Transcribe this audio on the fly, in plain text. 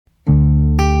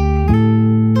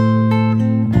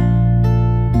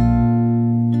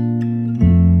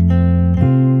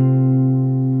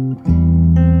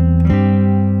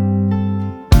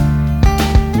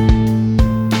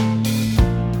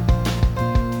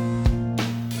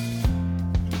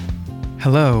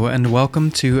Hello, and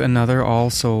welcome to another All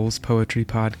Souls Poetry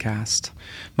Podcast.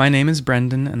 My name is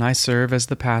Brendan, and I serve as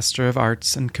the pastor of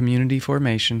arts and community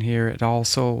formation here at All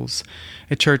Souls,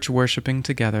 a church worshiping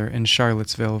together in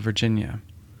Charlottesville, Virginia.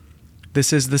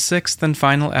 This is the sixth and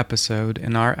final episode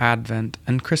in our Advent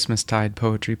and Christmastide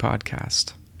Poetry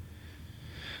Podcast.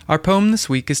 Our poem this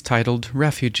week is titled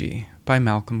Refugee by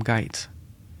Malcolm Guite.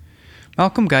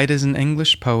 Malcolm Guite is an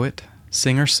English poet,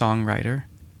 singer-songwriter,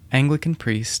 Anglican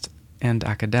priest, and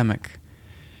academic.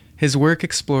 His work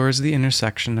explores the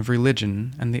intersection of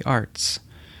religion and the arts,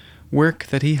 work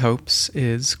that he hopes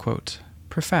is, quote,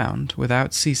 profound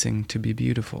without ceasing to be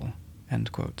beautiful,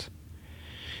 end quote.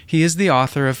 He is the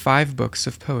author of 5 books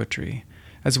of poetry,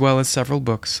 as well as several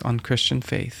books on Christian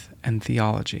faith and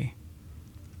theology.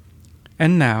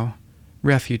 And now,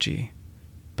 Refugee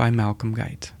by Malcolm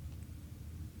Guite.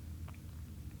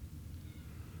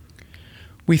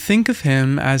 We think of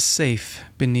him as safe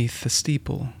beneath the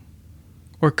steeple,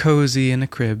 or cozy in a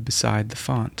crib beside the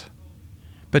font.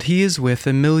 But he is with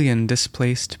a million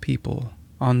displaced people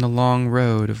on the long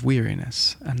road of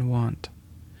weariness and want.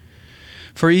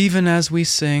 For even as we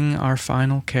sing our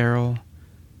final carol,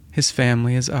 his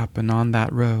family is up and on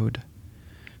that road,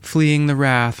 fleeing the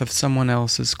wrath of someone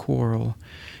else's quarrel,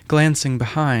 glancing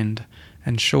behind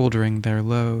and shouldering their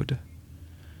load.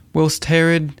 Whilst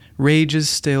Herod rages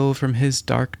still from his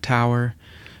dark tower,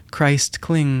 Christ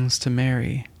clings to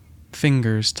Mary,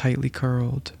 fingers tightly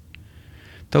curled.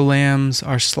 The lambs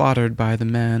are slaughtered by the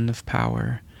men of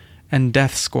power, and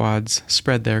death squads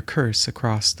spread their curse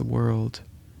across the world.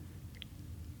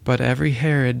 But every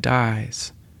Herod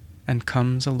dies and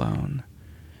comes alone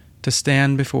to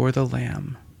stand before the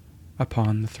Lamb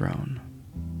upon the throne.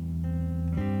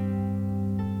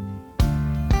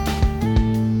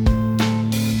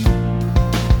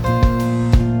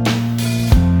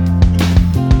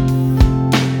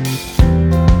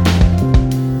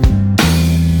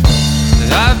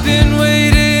 I've been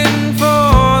waiting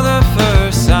for the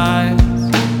first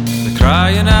signs, the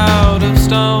crying out of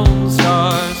stone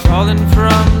stars falling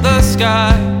from the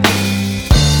sky.